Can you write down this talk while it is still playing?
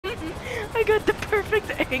I got the perfect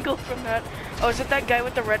angle from that. Oh, is it that guy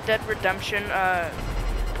with the Red Dead Redemption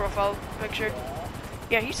profile picture?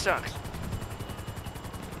 Yeah, he sucks.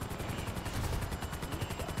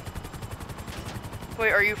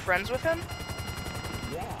 Wait, are you friends with him?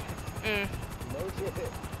 Yeah. No shit.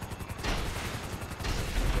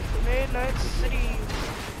 Midnight City.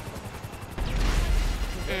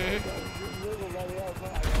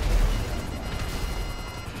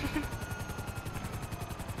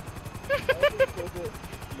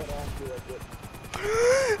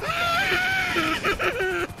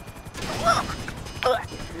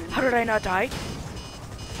 How did I not die?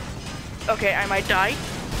 Okay, I might die.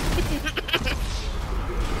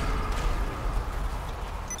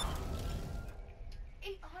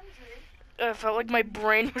 I felt like my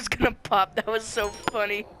brain was gonna pop. That was so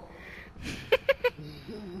funny.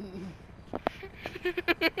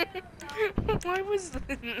 Why was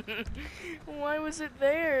why was it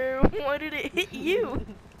there? Why did it hit you?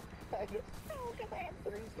 I know, because I had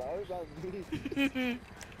 3 stars on me.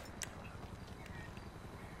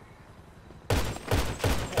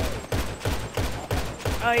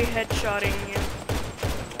 I headshotting you.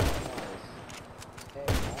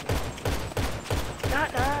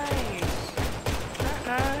 Not nice. Not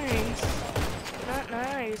nice. Not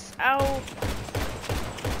nice. Ow.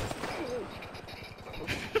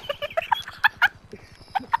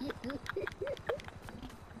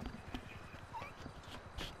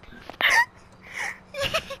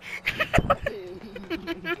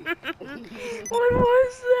 What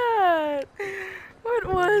was that? What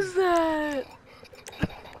was that?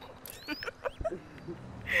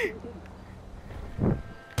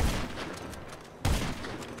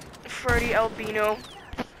 Freddy Albino.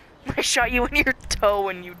 I shot you in your toe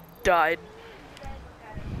and you died.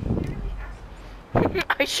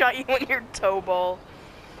 I shot you in your toe ball.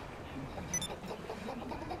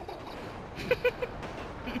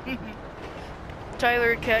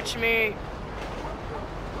 Tyler, catch me.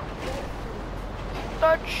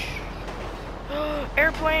 Touch.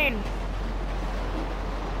 Airplane.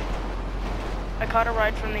 I caught a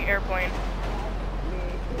ride from the airplane.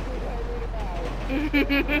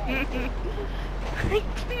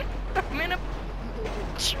 I'm in a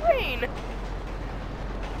train.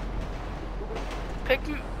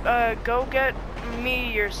 Go get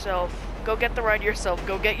me yourself. Go get the ride yourself.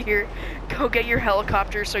 Go get your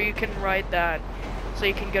helicopter so you can ride that. So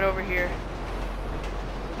you can get over here.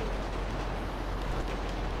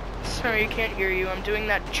 Sorry, I can't hear you. I'm doing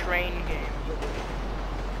that train game.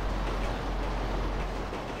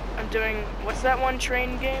 I'm doing, what's that one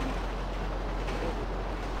train game?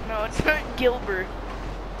 No, it's not Gilbert.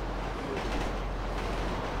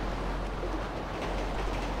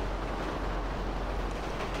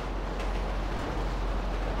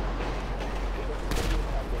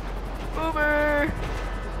 Uber!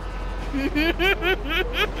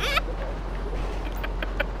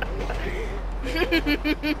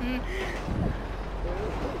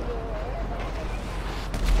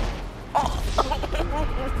 Oh.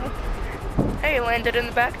 Hey, landed in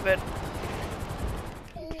the back of it.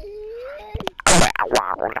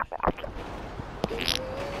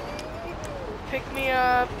 Pick me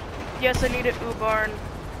up. Yes, I need an U-Barn.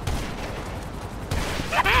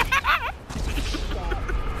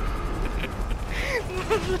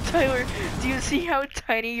 Tyler, do you see how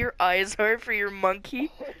tiny your eyes are for your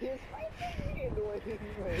monkey?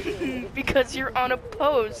 Because you're on a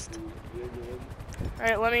post.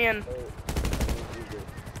 Alright, let me in.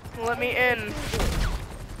 Let me in.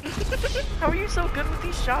 How are you so good with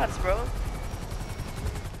these shots, bro?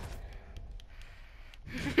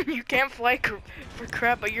 You can't fly for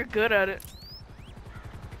crap, but you're good at it.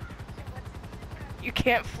 You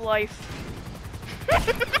can't fly.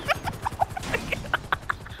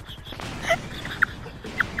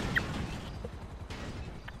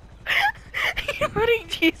 You're letting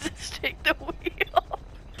Jesus take the wheel.